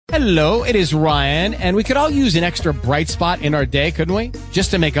Hello, it is Ryan, and we could all use an extra bright spot in our day, couldn't we? Just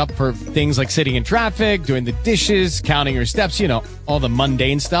to make up for things like sitting in traffic, doing the dishes, counting your steps, you know, all the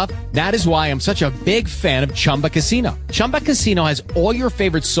mundane stuff. That is why I'm such a big fan of Chumba Casino. Chumba Casino has all your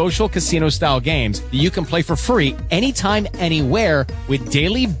favorite social casino-style games that you can play for free anytime, anywhere with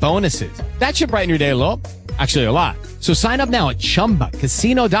daily bonuses. That should brighten your day a little. Actually, a lot. So sign up now at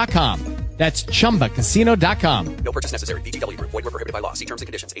ChumbaCasino.com. That's ChumbaCasino.com. No purchase necessary. VGW Group. Void where prohibited by law. See terms and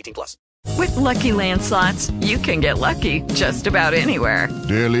conditions. 18+. With Lucky Land Slots, you can get lucky just about anywhere.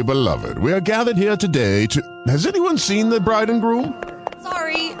 Dearly beloved, we are gathered here today to... Has anyone seen the bride and groom?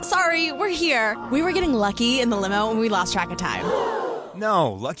 Sorry, we're here. We were getting lucky in the limo and we lost track of time.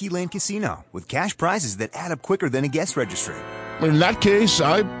 No, Lucky Land Casino. With cash prizes that add up quicker than a guest registry. In that case,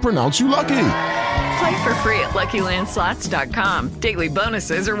 I pronounce you lucky. Play for free at LuckyLandSlots.com. Daily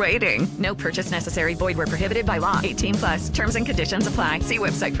bonuses are waiting. No purchase necessary. Void where prohibited by law. 18+. Terms and conditions apply. See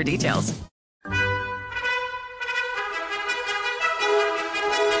website for details.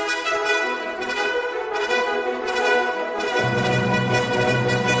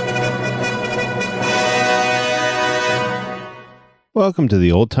 Welcome to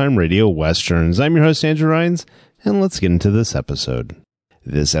the Old Time Radio Westerns. I'm your host, Andrew Rhynes, and let's get into this episode.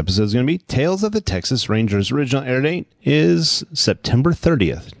 This episode is going to be Tales of the Texas Rangers. Original air date is September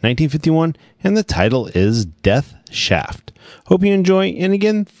 30th, 1951, and the title is Death Shaft. Hope you enjoy, and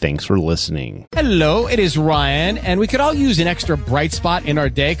again, thanks for listening. Hello, it is Ryan, and we could all use an extra bright spot in our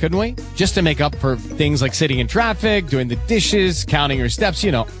day, couldn't we? Just to make up for things like sitting in traffic, doing the dishes, counting your steps,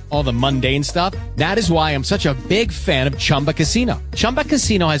 you know, all the mundane stuff. That is why I'm such a big fan of Chumba Casino. Chumba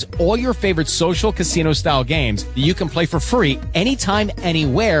Casino has all your favorite social casino-style games that you can play for free anytime,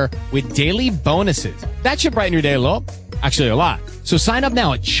 anywhere with daily bonuses. That should brighten your day a little. Actually, a lot. So sign up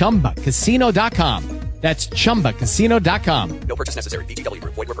now at ChumbaCasino.com. That's ChumbaCasino.com. No purchase necessary. VGW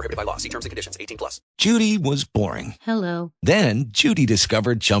Group. Void where prohibited by law. See terms and conditions. 18+. Judy was boring. Hello. Then Judy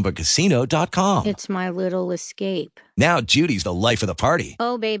discovered ChumbaCasino.com. It's my little escape. Now Judy's the life of the party.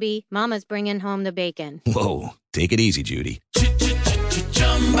 Oh, baby, mama's bringing home the bacon. Whoa, take it easy, Judy.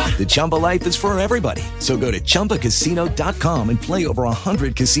 The Chumba life is for everybody. So go to ChumbaCasino.com and play over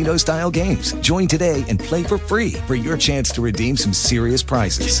 100 casino-style games. Join today and play for free for your chance to redeem some serious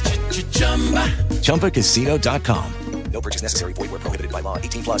prizes. ChumbaCasino.com. No purchase necessary. Void where prohibited by law.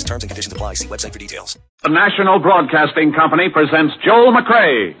 18+. Terms and conditions apply. See website for details. The National Broadcasting Company presents Joel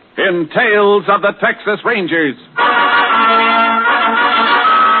McRae in Tales of the Texas Rangers.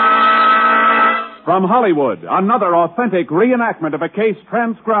 From Hollywood, another authentic reenactment of a case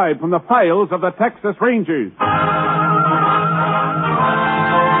transcribed from the files of the Texas Rangers.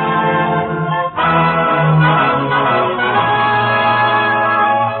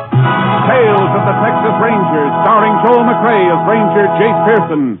 Tales of the Texas Rangers, starring Joel McRae as Ranger Jace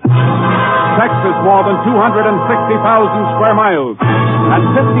Pearson. Texas, more than 260,000 square miles, and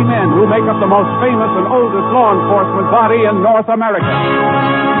 50 men who make up the most famous and oldest law enforcement body in North America.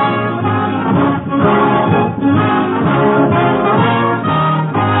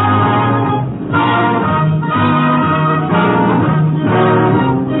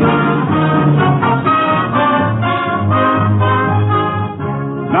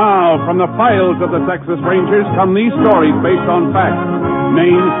 Now, from the files of the Texas Rangers come these stories based on facts.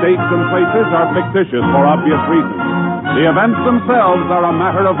 Names, dates, and places are fictitious for obvious reasons. The events themselves are a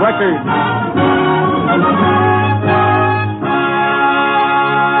matter of record.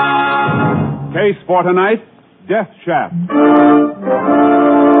 Case for tonight, Death Shaft.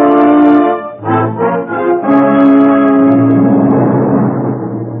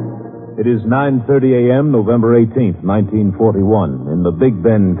 It is 9:30 a.m., November 18th, 1941, in the Big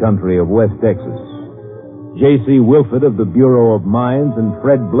Bend country of West Texas. J.C. Wilford of the Bureau of Mines and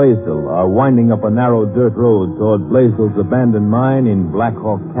Fred Blaisdell are winding up a narrow dirt road toward Blaisdell's abandoned mine in Black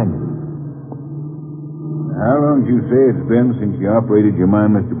Hawk Canyon. How long did you say it's been since you operated your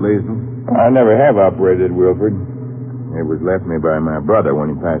mine, Mr. Blaisdell? I never have operated, Wilford. It was left me by my brother when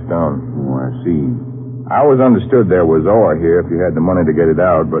he passed on. Oh, I see. I always understood there was ore here if you had the money to get it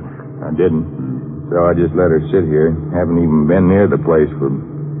out, but I didn't. So I just let her sit here. Haven't even been near the place for,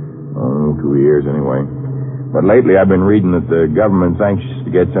 2 years anyway. But lately I've been reading that the government's anxious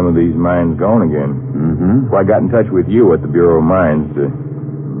to get some of these mines going again. Mm-hmm. So I got in touch with you at the Bureau of Mines to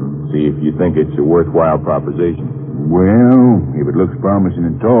see if you think it's a worthwhile proposition. Well, if it looks promising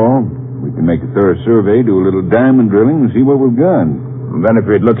at all, we can make a thorough survey, do a little diamond drilling, and see what we've got. And then if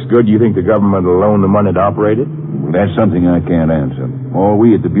it looks good, you think the government will loan the money to operate it? Well, that's something I can't answer. All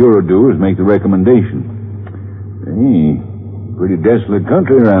we at the Bureau do is make the recommendation. Hey, pretty desolate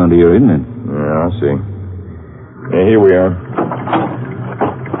country around here, isn't it? Yeah, I see. Yeah, here we are.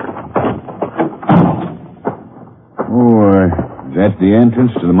 That's the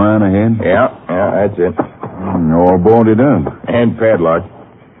entrance to the mine ahead? Yeah, that's it. All boarded up. And padlocked.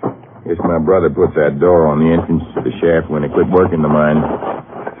 Guess my brother put that door on the entrance to the shaft when he quit working the mine.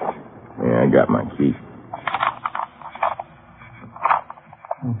 Yeah, I got my key.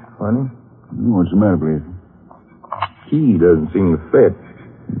 That's funny. What's the matter, Blaisdell? Key doesn't seem to fit.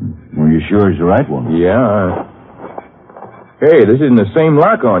 Well, you sure it's the right one? Yeah. Hey, this isn't the same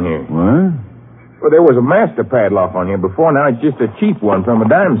lock on here. What? Well, there was a master padlock on here before. Now it's just a cheap one from a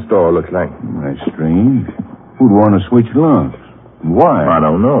dime store, looks like. That's strange. Who'd want to switch locks? Why? I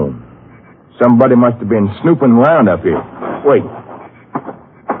don't know. Somebody must have been snooping around up here. Wait.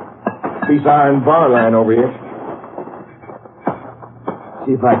 Piece of iron bar line over here.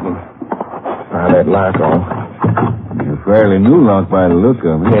 See if I can pry that lock off. A fairly new lock by the look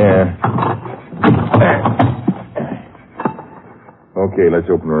of it. Yeah. Okay, let's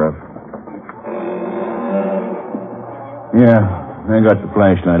open her up. Yeah, I got the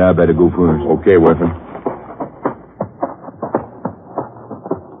flashlight. I better go first. Okay, Wilford.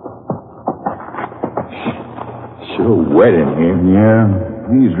 Sure wet in here. Yeah,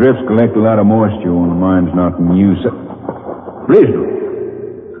 these drifts collect a lot of moisture when the mine's not in use. Blaisdell.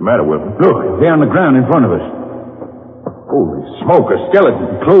 What's the matter, Wilford? Look, they're on the ground in front of us. Holy smoke, a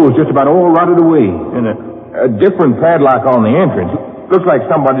skeleton. Clothes just about all rotted away. And a different padlock on the entrance. Looks like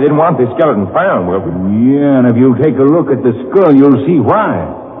somebody didn't want this skeleton found, Wilford. Yeah, and if you'll take a look at the skull, you'll see why.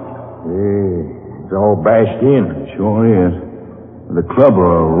 Yeah, it's all bashed in. It sure is. The club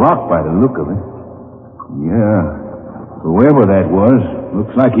or a rock by the look of it. Yeah. Whoever that was,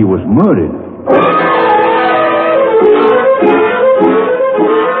 looks like he was murdered.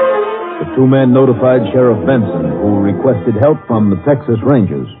 The two men notified Sheriff Benson, who requested help from the Texas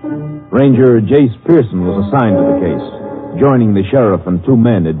Rangers. Ranger Jace Pearson was assigned to the case, joining the sheriff and two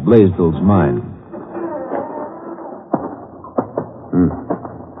men at Blaisdell's mine.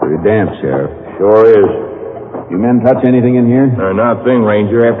 Pretty damp, Sheriff. Sure is. You men touch anything in here? Not a thing,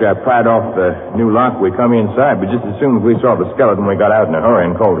 Ranger. After I pried off the new lock, we come inside, but just as soon as we saw the skeleton, we got out in a hurry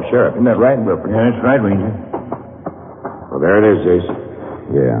and called the sheriff. Isn't that right, Wilford? Yeah, that's right, Ranger. Well, there it is, Jason.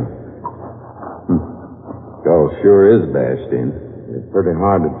 Yeah. Skull sure is bashed in. It's pretty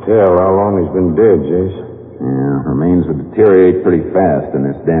hard to tell how long he's been dead, Jason. Yeah, remains would deteriorate pretty fast in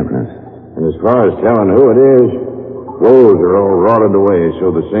this dampness. And as far as telling who it is, clothes are all rotted away, so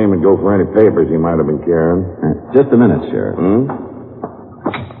the same would go for any papers he might have been carrying. Just a minute, Sheriff.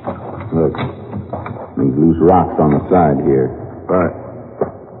 Look, these loose rocks on the side here. Right.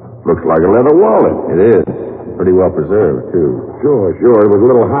 Looks like a leather wallet. It is. Pretty well preserved, too. Sure. It was a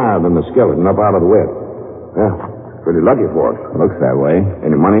little higher than the skeleton, up out of the wet. Yeah, pretty lucky for us. Looks that way.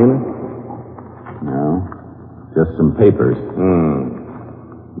 Any money in it? No. Just some papers.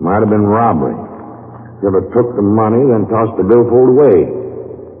 Might have been robbery. Killer took the money, then tossed the billfold away.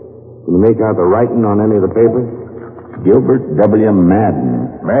 Can you make out the writing on any of the papers? Gilbert W.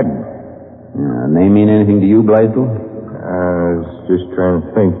 Madden. Madden? Yeah, name mean anything to you, Blaisdell? I was just trying to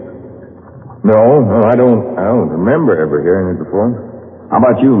think. No, I don't remember ever hearing it before. How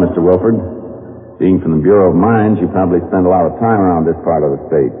about you, Mr. Wilford? Being from the Bureau of Mines, you probably spend a lot of time around this part of the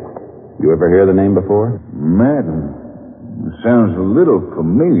state. You ever hear the name before? Madden. It sounds a little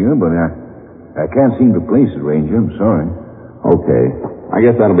familiar, but I can't seem to place it, Ranger. I'm sorry. Okay. I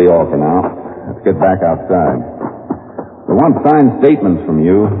guess that'll be all for now. Let's get back outside. If we want signed statements from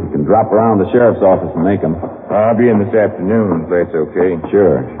you, you can drop around the sheriff's office and make them. I'll be in this afternoon, if that's okay.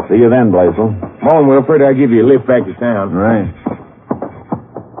 Sure. See you then, Blaisdell. Come on, Wilford. I'll give you a lift back to town. Right.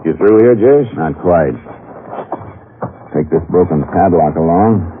 You through here, Jace? Not quite. Take this broken padlock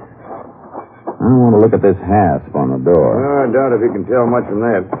along. I want to look at this hasp on the door. I doubt if you can tell much from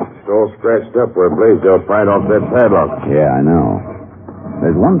that. It's all scratched up where Blaisdell pried off that padlock. Yeah, I know.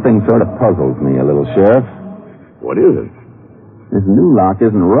 There's one thing sort of puzzles me a little, Sheriff. What is it? This new lock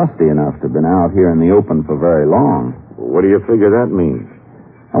isn't rusty enough to have been out here in the open for very long. Well, what do you figure that means?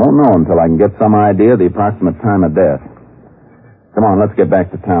 I won't know until I can get some idea of the approximate time of death. Come on, let's get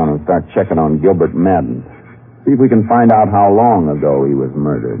back to town and start checking on Gilbert Madden. See if we can find out how long ago he was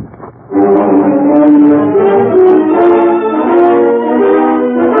murdered.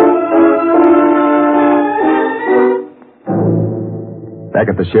 Back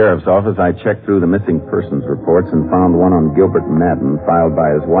at the sheriff's office, I checked through the missing persons reports and found one on Gilbert Madden filed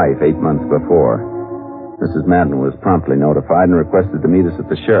by his wife 8 months before. Mrs. Madden was promptly notified and requested to meet us at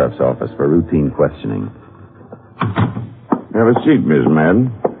the sheriff's office for routine questioning. Have a seat, Miss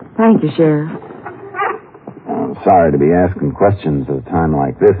Madden. Thank you, Sheriff. I'm sorry to be asking questions at a time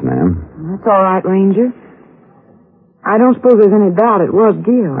like this, ma'am. That's all right, Ranger. I don't suppose there's any doubt it was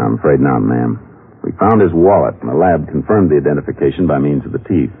Gil. I'm afraid not, ma'am. We found his wallet, and the lab confirmed the identification by means of the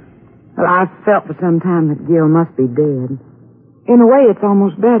teeth. Well, I felt for some time that Gil must be dead. In a way, it's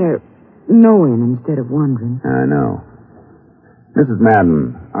almost better knowing instead of wondering. I know. Mrs.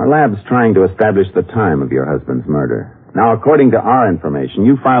 Madden, our lab's trying to establish the time of your husband's murder. Now, according to our information,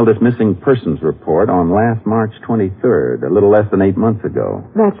 you filed this missing persons report on last March 23rd, a little less than 8 months ago.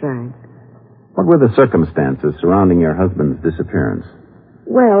 That's right. What were the circumstances surrounding your husband's disappearance?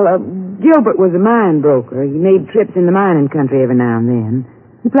 Well, Gilbert was a mine broker. He made trips in the mining country every now and then.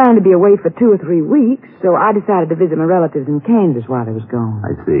 He planned to be away for 2 or 3 weeks, so I decided to visit my relatives in Kansas while he was gone.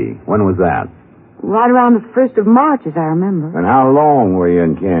 I see. When was that? Right around the 1st of March, as I remember. And how long were you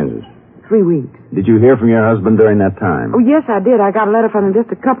in Kansas? 3 weeks. Did you hear from your husband during that time? Oh, yes, I did. I got a letter from him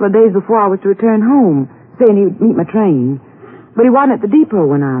just a couple of days before I was to return home, saying he would meet my train. But he wasn't at the depot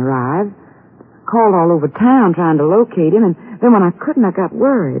when I arrived. Called all over town trying to locate him, and then when I couldn't, I got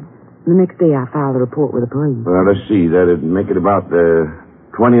worried. The next day, I filed a report with the police. Well, let's see. That'd make it about the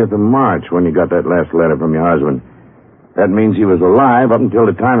 20th of March when you got that last letter from your husband. That means he was alive up until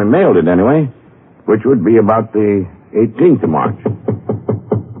the time he mailed it, anyway, which would be about the 18th of March.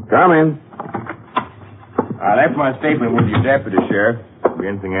 Come in. I left my statement with your deputy, Sheriff. Be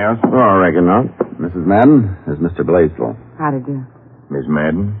anything else? Oh, I reckon not. Mrs. Madden, this is Mr. Blaisdell. How did you? Miss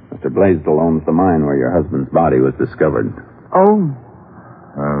Madden? Mr. Blaisdell owns the mine where your husband's body was discovered. Oh.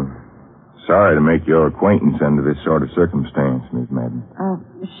 Sorry to make your acquaintance under this sort of circumstance, Miss Madden.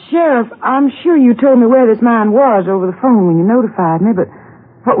 Sheriff, I'm sure you told me where this mine was over the phone when you notified me, but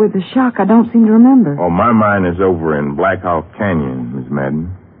what with the shock, I don't seem to remember. Oh, my mine is over in Black Hawk Canyon, Miss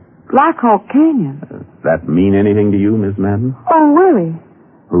Madden. Black Hawk Canyon? Does that mean anything to you, Miss Madden? Oh, Willie.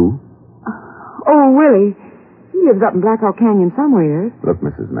 Who? Oh, Willie. He lives up in Black Hawk Canyon somewhere. Look,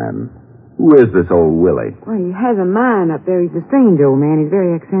 Mrs. Madden, who is this old Willie? Well, he has a mine up there. He's a strange old man. He's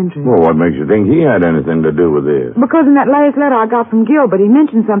very eccentric. Well, what makes you think he had anything to do with this? Because in that last letter I got from Gilbert, he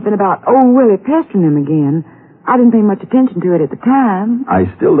mentioned something about old Willie pestering him again. I didn't pay much attention to it at the time. I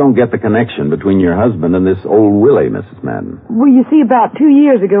still don't get the connection between your husband and this old Willie, Mrs. Madden. Well, you see, about 2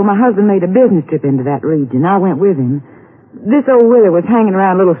 years ago, my husband made a business trip into that region. I went with him. This old Willie was hanging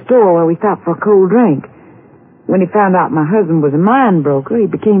around a little store where we stopped for a cold drink. When he found out my husband was a mine broker, he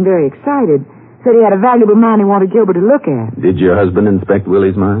became very excited. Said he had a valuable mine he wanted Gilbert to look at. Did your husband inspect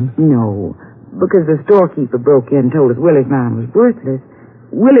Willie's mine? No, because the storekeeper broke in and told us Willie's mine was worthless.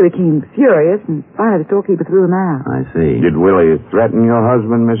 Willie became furious, and finally the storekeeper threw him out. I see. Did Willie threaten your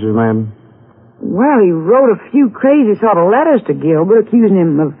husband, Mrs. Madden? Well, he wrote a few crazy sort of letters to Gilbert, accusing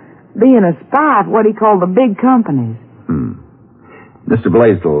him of being a spy for what he called the big companies. Mr.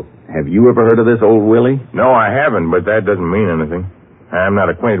 Blaisdell, have you ever heard of this old Willie? No, I haven't, but that doesn't mean anything. I'm not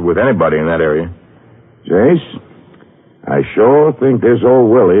acquainted with anybody in that area. Jace, I sure think this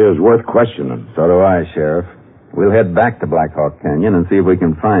old Willie is worth questioning. So do I, Sheriff. We'll head back to Black Hawk Canyon and see if we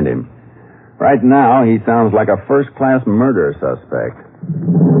can find him. Right now, he sounds like a first-class murder suspect.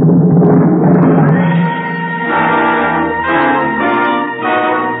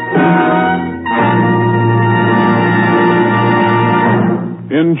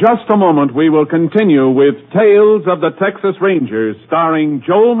 In just a moment, we will continue with Tales of the Texas Rangers, starring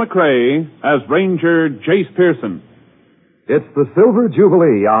Joel McRae as Ranger Jace Pearson. It's the Silver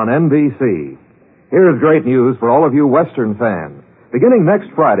Jubilee on NBC. Here's great news for all of you Western fans. Beginning next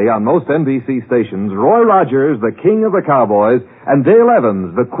Friday on most NBC stations, Roy Rogers, the King of the Cowboys, and Dale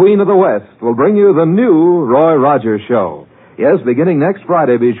Evans, the Queen of the West, will bring you the new Roy Rogers Show. Yes, beginning next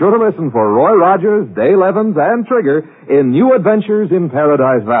Friday, be sure to listen for Roy Rogers, Dale Evans, and Trigger in New Adventures in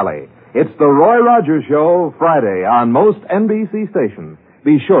Paradise Valley. It's the Roy Rogers Show, Friday, on most NBC stations.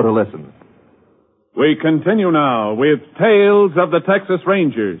 Be sure to listen. We continue now with Tales of the Texas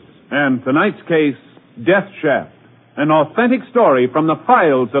Rangers, and tonight's case, Death Shaft, an authentic story from the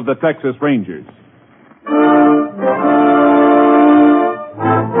files of the Texas Rangers.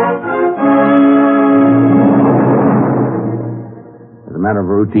 As a matter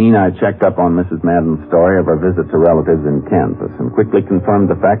of routine, I checked up on Mrs. Madden's story of her visit to relatives in Kansas and quickly confirmed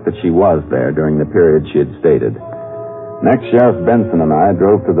the fact that she was there during the period she had stated. Next, Sheriff Benson and I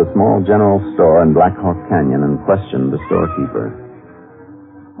drove to the small general store in Black Hawk Canyon and questioned the storekeeper.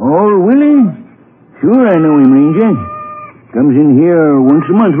 Oh, Willie? Sure, I know him, Ranger. Comes in here once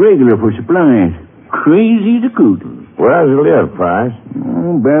a month regular for supplies. Crazy as a coot. Where does he live, Price?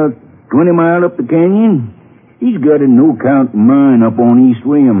 Oh, about 20 miles up the canyon. He's got a no-count mine up on East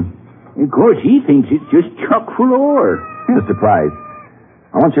William. Of course, he thinks it's just chock full of ore. Mr. Price,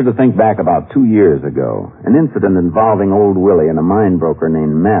 I want you to think back about 2 years ago. An incident involving old Willie and a mine broker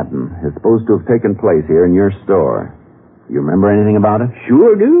named Madden is supposed to have taken place here in your store. You remember anything about it?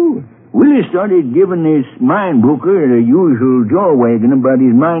 Sure do. Willie started giving this mine broker the usual jaw wagging about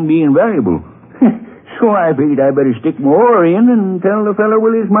his mine being valuable. So I figured I better stick my oar in and tell the fella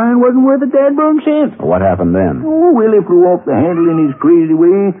Willie's mine wasn't worth a dadbum cent. What happened then? Oh, Willie flew off the handle in his crazy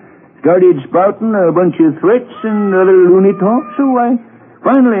way, started spouting a bunch of threats and other loony talk, so I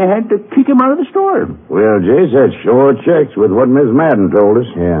finally had to kick him out of the store. Well, Jace, that sure checks with what Miss Madden told us.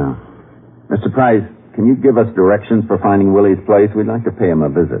 Yeah. Mr. Price, can you give us directions for finding Willie's place? We'd like to pay him a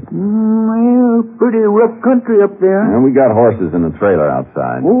visit. Well, pretty rough country up there. And we got horses in the trailer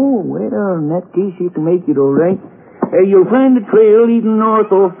outside. Oh, well, in that case, you can make it all right. You'll find the trail leading north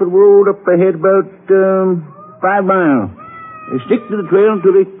off the road up ahead about 5 miles. Stick to the trail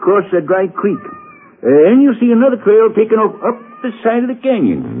until they cross that dry creek. And you'll see another trail taking off up the side of the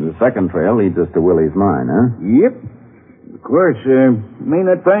canyon. And the second trail leads us to Willie's mine, huh? Yep. Of course, may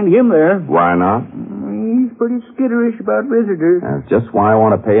not find him there. Why not? He's pretty skitterish about visitors. That's just why I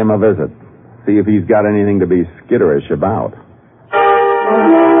want to pay him a visit. See if he's got anything to be skitterish about.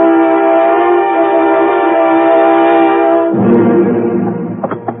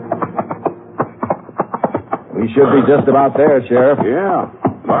 We should be just about there, Sheriff. Yeah.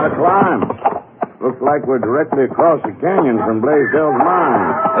 What a climb. Looks like we're directly across the canyon from Blaisdell's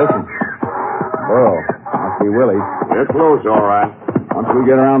mine. Listen. Burl. Must be Willie's. We're close, all right. Once we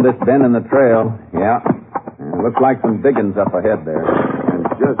get around this bend in the trail, yeah. Looks like some diggings up ahead there. And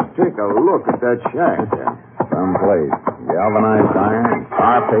just take a look at that shack there. Someplace. Galvanized iron,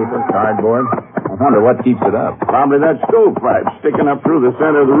 tar paper, cardboard. I wonder what keeps it up. Probably that stovepipe sticking up through the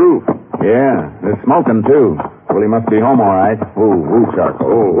center of the roof. Yeah, there's smoking, too. Willie must be home all right. Ooh, charcoal.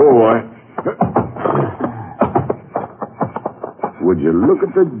 Oh, boy. Would you look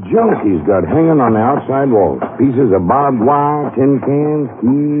at the junk he's got hanging on the outside wall? Pieces of barbed wire, tin cans,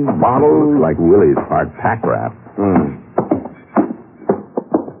 keys, bottles. Looks like Willie's hard pack rat.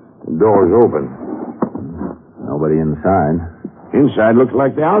 The door's open. Nobody inside. Inside looks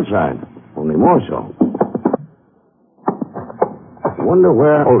like the outside, only more so. Wonder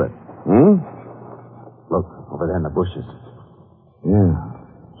where... Hold it. Look, over there in the bushes. Yeah,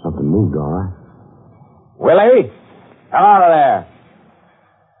 something moved, all right. Willie? Come out of there.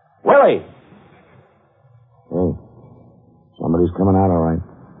 Willie! Hey, somebody's coming out all right.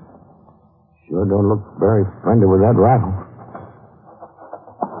 Sure don't look very friendly with that rifle.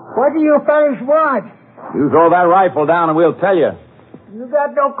 What do you fellas want? You throw that rifle down and we'll tell you. You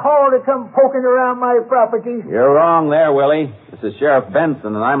got no call to come poking around my property. You're wrong there, Willie. This is Sheriff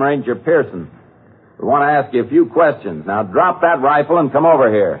Benson, and I'm Ranger Pearson. We want to ask you a few questions. Now, drop that rifle and come over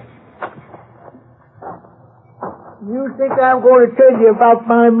here. You think I'm going to tell you about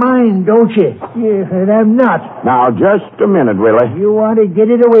my mine, don't you? Yes, and I'm not. Now, just a minute, Willie. You want to get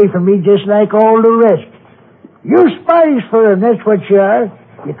it away from me just like all the rest. You're spies for him, that's what you are.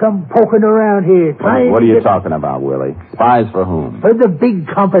 You come poking around here trying What are you talking about, Willie? Spies for whom? For the big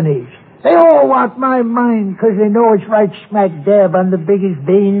companies. They all want my mine because they know it's right smack dab on the biggest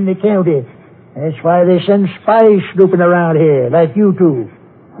vein in the county. That's why they send spies snooping around here, like you two.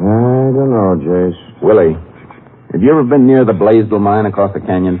 I don't know, Jace. Willie, have you ever been near the Blaisdell mine across the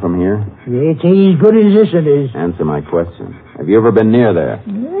canyon from here? It ain't as good as this one is. Answer my question. Have you ever been near there?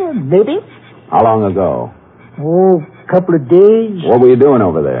 Yeah, maybe. How long ago? Oh, a couple of days. What were you doing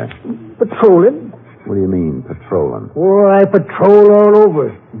over there? Patrolling. What do you mean, patrolling? Oh, I patrol all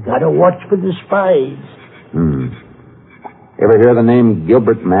over. Gotta watch for the spies. Ever hear the name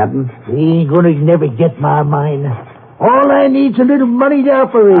Gilbert Madden? He ain't gonna never get my mine. All I need's a little money to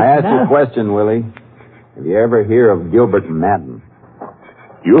operate. I asked you a question, Willie. Have you ever hear of Gilbert Madden?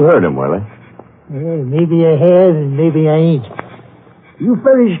 You heard him, Willie. Yeah, maybe I have and maybe I ain't. You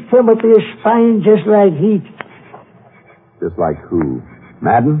fellas come up here spying just like heat. Just like who?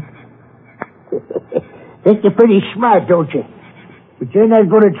 Madden? Think you're pretty smart, don't you? But you're not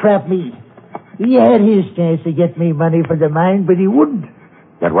going to trap me. He had his chance to get me money for the mine, but he wouldn't.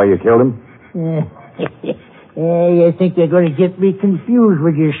 That why you killed him? Yeah, you think you're going to get me confused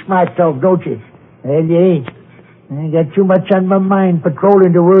with your smart talk, don't you? Well, you ain't. I got too much on my mind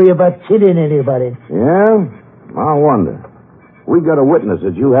patrolling to worry about killing anybody. Yeah? I wonder. We got a witness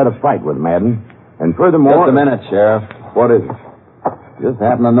that you had a fight with Madden. And furthermore... Just a minute, Sheriff. What is it? Just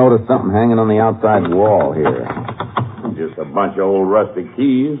happened to notice something hanging on the outside wall here. Just a bunch of old rusty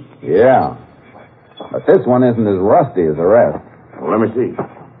keys? Yeah. But this one isn't as rusty as the rest. Well, let me see.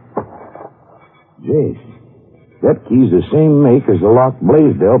 Jace, that key's the same make as the lock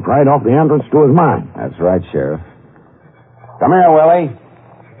Blaisdell pried off the entrance to his mine. That's right, Sheriff. Come here, Willie.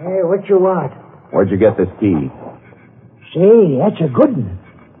 Hey, what you want? Where'd you get this key? Say, that's a good one.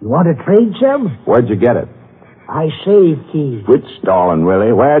 You want to trade some? Where'd you get it? I saved key. Quit stalling,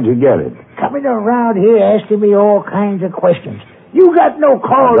 Willie. Where'd you get it? Coming around here asking me all kinds of questions. You got no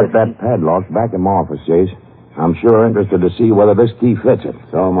call I got that padlock back in my office, Chase. I'm sure interested to see whether this key fits it.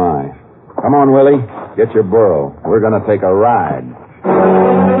 So am I. Come on, Willie. Get your burro. We're going to take a ride.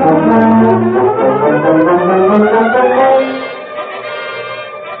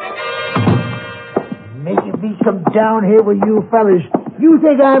 Making me come down here with you fellas. You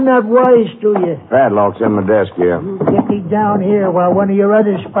think I'm not wise, do you? Padlock's in my desk here. You get me down here while one of your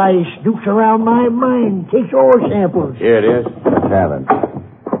other spies snoops around my mine, takes ore samples. Here it is. Let's have it.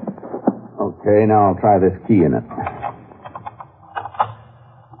 Okay, now I'll try this key in it.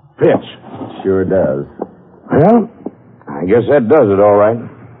 Fits. Sure does. Well, I guess that does it all right.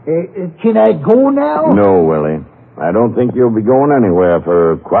 Can I go now? No, Willie. I don't think you'll be going anywhere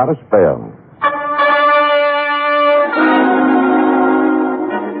for quite a spell.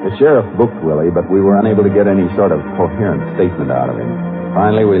 The sheriff booked Willie, but we were unable to get any sort of coherent statement out of him.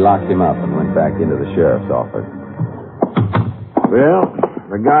 Finally, we locked him up and went back into the sheriff's office. Well,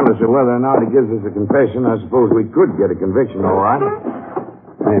 regardless of whether or not he gives us a confession, I suppose we could get a conviction, all right.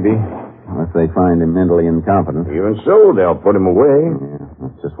 Maybe, unless they find him mentally incompetent. Even so, they'll put him away. Yeah,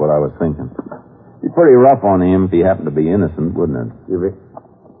 that's just what I was thinking. It'd be pretty rough on him if he happened to be innocent, wouldn't it?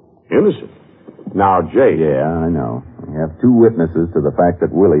 Innocent? Now, Jake. Yeah, I know. We have two witnesses to the fact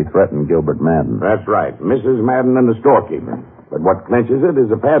that Willie threatened Gilbert Madden. That's right, Mrs. Madden and the storekeeper. But what clinches it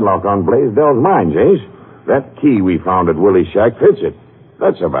is a padlock on Blaisdell's mine, Jace. That key we found at Willie's shack fits it.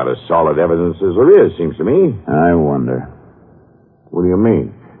 That's about as solid evidence as there is, seems to me. I wonder. What do you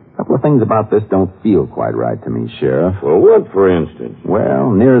mean? A couple of things about this don't feel quite right to me, Sheriff. Well, what, for instance?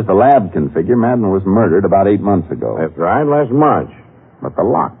 Well, near as the lab can figure, Madden was murdered about 8 months ago. That's right, last March. But the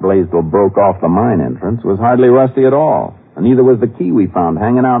lock Blaisdell broke off the mine entrance was hardly rusty at all. And neither was the key we found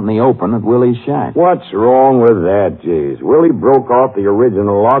hanging out in the open at Willie's shack. What's wrong with that, Jace? Willie broke off the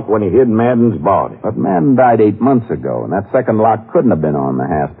original lock when he hid Madden's body. But Madden died 8 months ago, and that second lock couldn't have been on the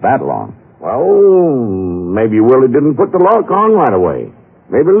hasp that long. Well, maybe Willie didn't put the lock on right away.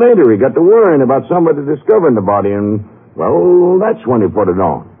 Maybe later he got to worrying about somebody discovering the body, and, well, that's when he put it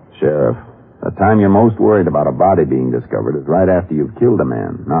on. Sheriff, the time you're most worried about a body being discovered is right after you've killed a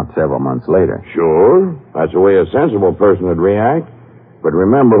man, not several months later. Sure, that's the way a sensible person would react. But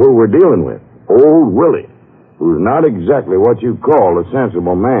remember who we're dealing with. Old Willie, who's not exactly what you call a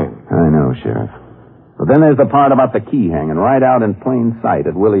sensible man. I know, Sheriff. But then there's the part about the key hanging right out in plain sight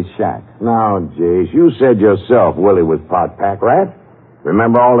at Willie's shack. Now, Jace, you said yourself Willie was pot pack rat.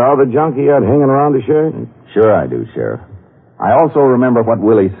 Remember all the other junk he had hanging around the shack? Sure I do, Sheriff. I also remember what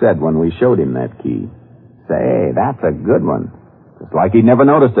Willie said when we showed him that key. Say, that's a good one. Just like he'd never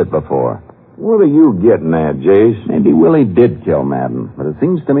noticed it before. What are you getting at, Jace? Maybe Willie did kill Madden, but it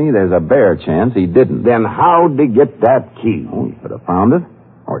seems to me there's a bare chance he didn't. Then how'd he get that key? Oh, he could have found it,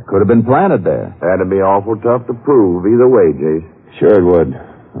 or it could have been planted there. That'd be awful tough to prove either way, Jace. Sure it would.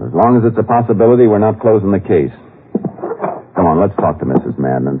 As long as it's a possibility, we're not closing the case. Come on, let's talk to Mrs.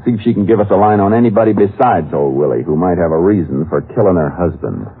 Madden and see if she can give us a line on anybody besides old Willie who might have a reason for killing her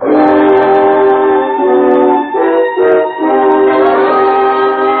husband.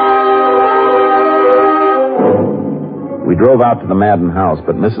 We drove out to the Madden house,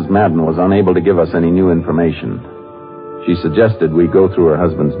 but Mrs. Madden was unable to give us any new information. She suggested we go through her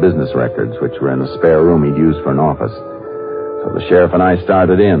husband's business records, which were in a spare room he'd used for an office. So the sheriff and I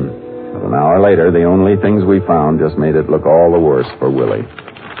started in. But an hour later, the only things we found just made it look all the worse for Willie.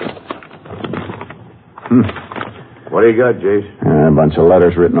 What do you got, Jace? A bunch of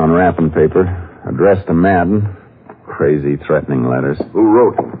letters written on wrapping paper, addressed to Madden. Crazy, threatening letters. Who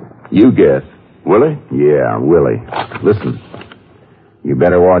wrote them? You guess. Willie? Yeah, Willie. Listen, you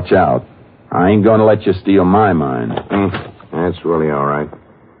better watch out. I ain't going to let you steal my mind. That's Willie, all right.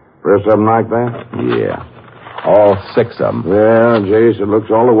 Rest of them like that? Yeah. All 6 of them. Yeah, Jace, it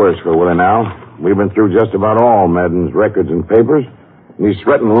looks all the worse for Willie now. We've been through just about all Madden's records and papers. These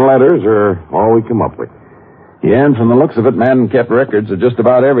threatening letters are all we come up with. Yeah, and from the looks of it, Madden kept records of just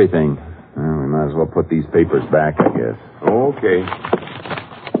about everything. Well, we might as well put these papers back, I guess. Okay.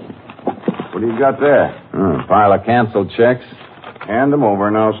 What do you got there? A pile of canceled checks. Hand them over,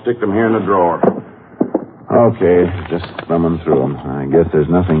 and I'll stick them here in the drawer. Okay, just thumbing through them. I guess there's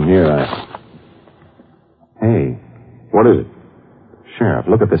nothing here. Hey. What is it? Sheriff,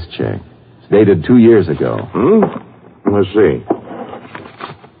 look at this check. It's dated 2 years ago. Let's see.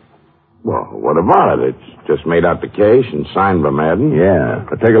 Well, what about it? It's just made out the cash and signed by Madden. Yeah,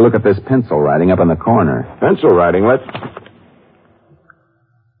 but take a look at this pencil writing up in the corner. Pencil writing?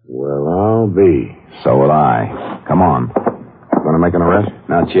 Well, I'll be. So will I. Come on. Want to make an arrest?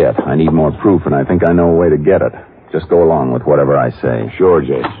 Not yet. I need more proof, and I think I know a way to get it. Just go along with whatever I say. Sure,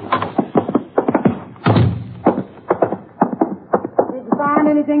 Jace. Did you find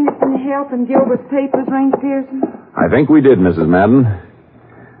anything that can help in Gilbert's papers, Ranger Pearson? I think we did, Mrs. Madden.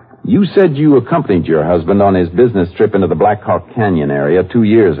 You said you accompanied your husband on his business trip into the Black Hawk Canyon area 2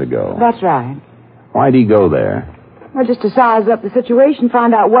 years ago. That's right. Why'd he go there? Well, just to size up the situation,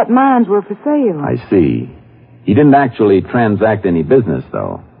 find out what mines were for sale. I see. He didn't actually transact any business,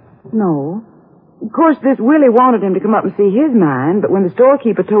 though. No. Of course, this Willie wanted him to come up and see his mine, but when the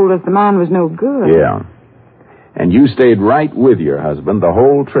storekeeper told us the mine was no good... Yeah. And you stayed right with your husband the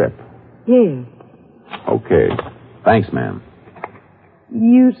whole trip? Yes. Okay. Thanks, ma'am.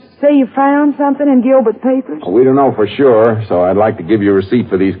 You say you found something in Gilbert's papers? We don't know for sure, so I'd like to give you a receipt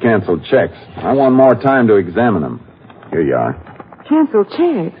for these canceled checks. I want more time to examine them. Here you are. Canceled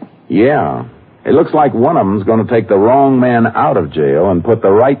checks? Yeah. It looks like one of them's going to take the wrong man out of jail and put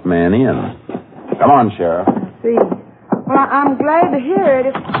the right man in. Come on, Sheriff. I see. Well, I'm glad to hear it.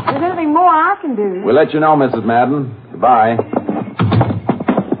 If there's anything more I can do... We'll let you know, Mrs. Madden. Goodbye.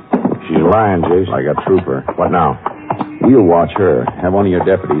 She's lying, Jace. Like a trooper. What now? We'll watch her. Have one of your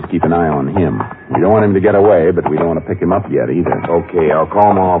deputies keep an eye on him. We don't want him to get away, but we don't want to pick him up yet either. Okay, I'll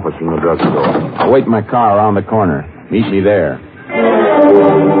call my office in the drugstore. I'll wait in my car around the corner. Meet me there.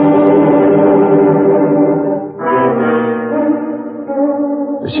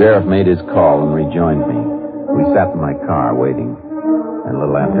 The sheriff made his call and rejoined me. We sat in my car waiting. And a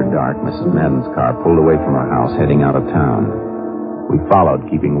little after dark, Mrs. Madden's car pulled away from her house, heading out of town. We followed,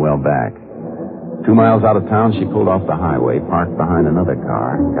 keeping well back. 2 miles out of town, she pulled off the highway, parked behind another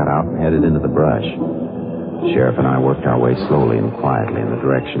car, got out and headed into the brush. The sheriff and I worked our way slowly and quietly in the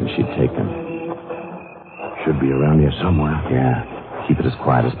direction she'd taken. Should be around here somewhere. Yeah. Keep it as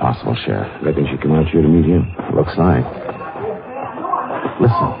quiet as possible, Sheriff. Reckon she come out here to meet him? Looks like.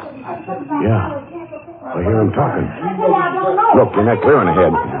 Listen. Yeah. I hear him talking. Look, you're not clearing ahead.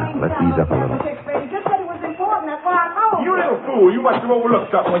 Yeah, let's ease up a little. You little fool. You must have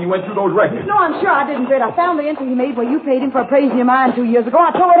overlooked something when you went through those records. No, I'm sure I didn't, Fred. I found the entry he made where you paid him for appraising your mine 2 years ago. I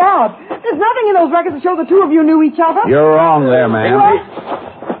tore it out. There's nothing in those records to show the two of you knew each other. You're wrong there,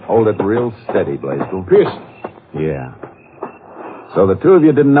 ma'am. Hold it real steady, Blaisdell. Pearson. Yeah. So the two of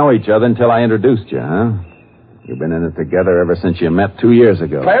you didn't know each other until I introduced you, huh? You've been in it together ever since you met 2 years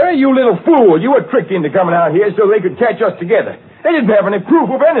ago. Clara, you little fool. You were tricked into coming out here so they could catch us together. They didn't have any proof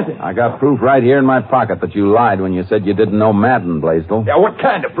of anything. I got proof right here in my pocket that you lied when you said you didn't know Madden, Blaisdell. Yeah, what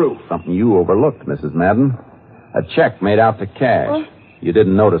kind of proof? Something you overlooked, Mrs. Madden. A check made out to cash. You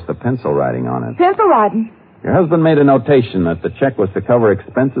didn't notice the pencil writing on it. Pencil writing? Your husband made a notation that the check was to cover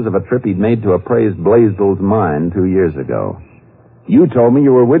expenses of a trip he'd made to appraise Blaisdell's mine 2 years ago. You told me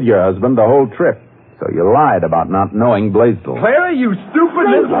you were with your husband the whole trip, so you lied about not knowing Blaisdell. Clara, you stupid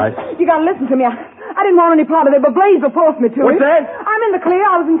little... You gotta listen to me. I didn't want any part of it, but Blaisdell forced me to. What's that? I'm in the clear.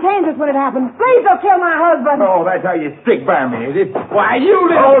 I was in Kansas when it happened. Blaisdell killed my husband. Oh, that's how you stick by me, is it? Why, you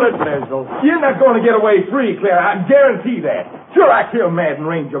little... Hold it, Blaisdell. You're not going to get away free, Clara. I guarantee that. Sure, I killed Madden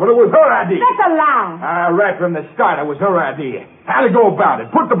Ranger, but it was her idea. That's a lie. Right from the start, it was her idea. How to go about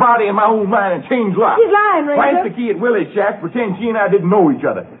it. Put the body in my own mind and change locks. She's lying, Ranger. Plant the key at Willie's shack, pretend she and I didn't know each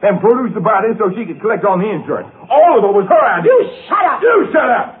other. Then produce the body so she could collect on the insurance. All of it was her idea. You shut up. You shut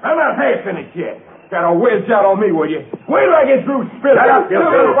up. I'm not half finished yet. Got a wedge out on me, will you? Wait till I get through spilling. Shut up, you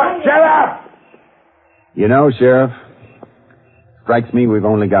Shut up! You know, Sheriff, strikes me we've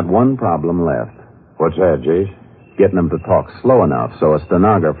only got one problem left. What's that, Jace? Getting them to talk slow enough so a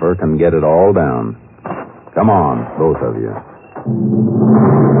stenographer can get it all down. Come on, both of you.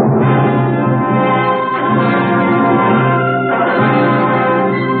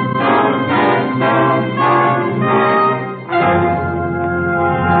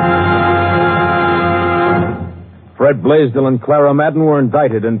 Fred Blaisdell and Clara Madden were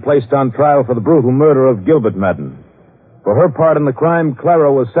indicted and placed on trial for the brutal murder of Gilbert Madden. For her part in the crime,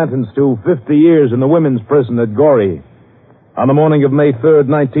 Clara was sentenced to 50 years in the women's prison at Goree. On the morning of May 3rd,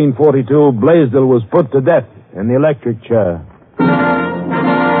 1942, Blaisdell was put to death in the electric chair.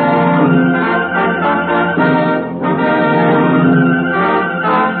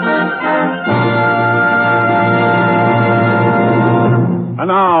 And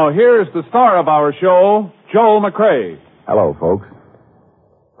now, here's the star of our show, Joel McCrea. Hello, folks.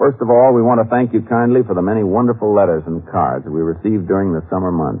 First of all, we want to thank you kindly for the many wonderful letters and cards we received during the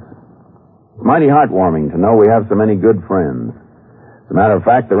summer months. It's mighty heartwarming to know we have so many good friends. As a matter of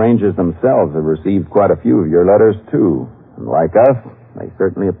fact, the Rangers themselves have received quite a few of your letters, too. And like us, they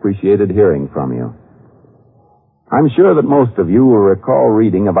certainly appreciated hearing from you. I'm sure that most of you will recall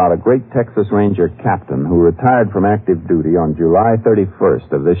reading about a great Texas Ranger captain who retired from active duty on July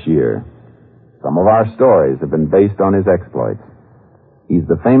 31st of this year. Some of our stories have been based on his exploits. He's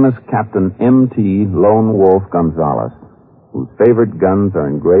the famous Captain M.T. Lone Wolf Gonzalez, whose favorite guns are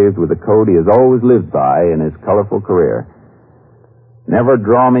engraved with the code he has always lived by in his colorful career. Never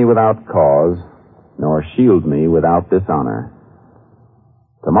draw me without cause, nor shield me without dishonor.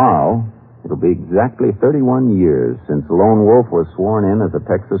 Tomorrow, it'll be exactly 31 years since Lone Wolf was sworn in as a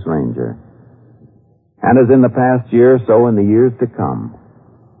Texas Ranger. And as in the past year, so in the years to come,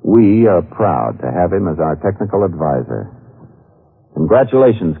 we are proud to have him as our technical advisor.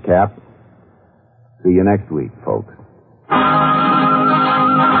 Congratulations, Cap. See you next week, folks.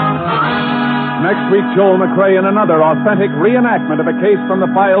 Next week, Joel McCrea in another authentic reenactment of a case from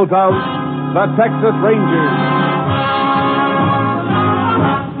the files of the Texas Rangers.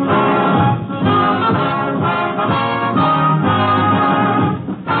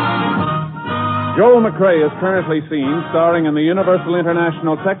 Joel McCrea is currently seen starring in the Universal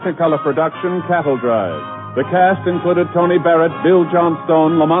International Technicolor production Cattle Drive. The cast included Tony Barrett, Bill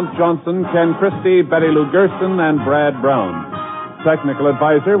Johnstone, Lamont Johnson, Ken Christie, Betty Lou Gerson, and Brad Brown. Technical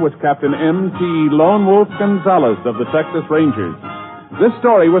advisor was Captain M.T. Lone Wolf Gonzalez of the Texas Rangers. This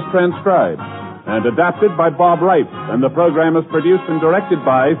story was transcribed and adapted by Bob Wright, and the program is produced and directed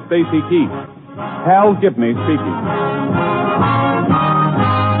by Stacy Keith. Hal Gibney speaking.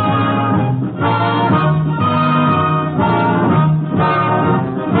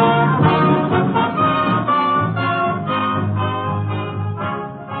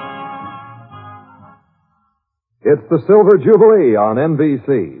 It's the Silver Jubilee on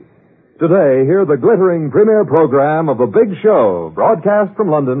NBC. Today, hear the glittering premiere program of The Big Show, broadcast from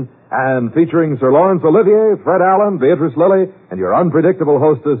London and featuring Sir Laurence Olivier, Fred Allen, Beatrice Lilly, and your unpredictable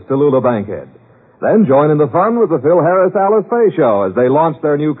hostess, Tallulah Bankhead. Then join in the fun with the Phil Harris-Alice Faye Show as they launch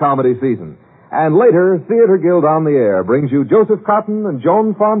their new comedy season. And later, Theater Guild on the Air brings you Joseph Cotton and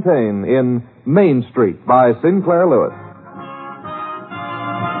Joan Fontaine in Main Street by Sinclair Lewis.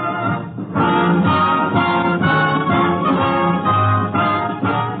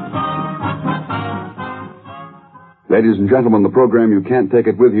 Ladies and gentlemen, the program You Can't Take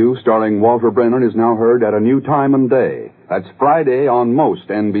It With You, starring Walter Brennan, is now heard at a new time and day. That's Friday on most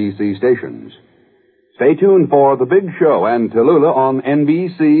NBC stations. Stay tuned for The Big Show and Tallulah on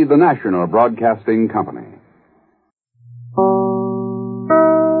NBC, the national broadcasting company.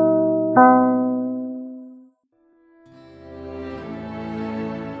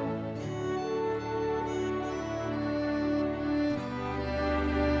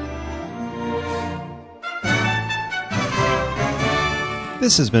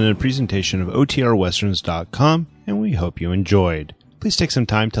 This has been a presentation of OTRWesterns.com, and we hope you enjoyed. Please take some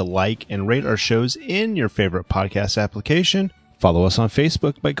time to like and rate our shows in your favorite podcast application. Follow us on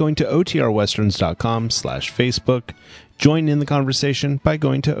Facebook by going to OTRWesterns.com/Facebook. Join in the conversation by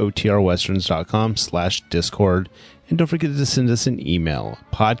going to OTRWesterns.com/Discord. And don't forget to send us an email,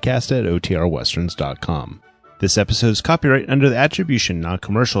 podcast@OTRWesterns.com. This episode is copyright under the Attribution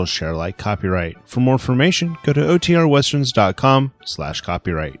Non-Commercial Share Alike copyright. For more information, go to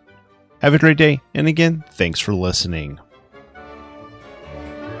OTRWesterns.com/copyright. Have a great day, and again, thanks for listening.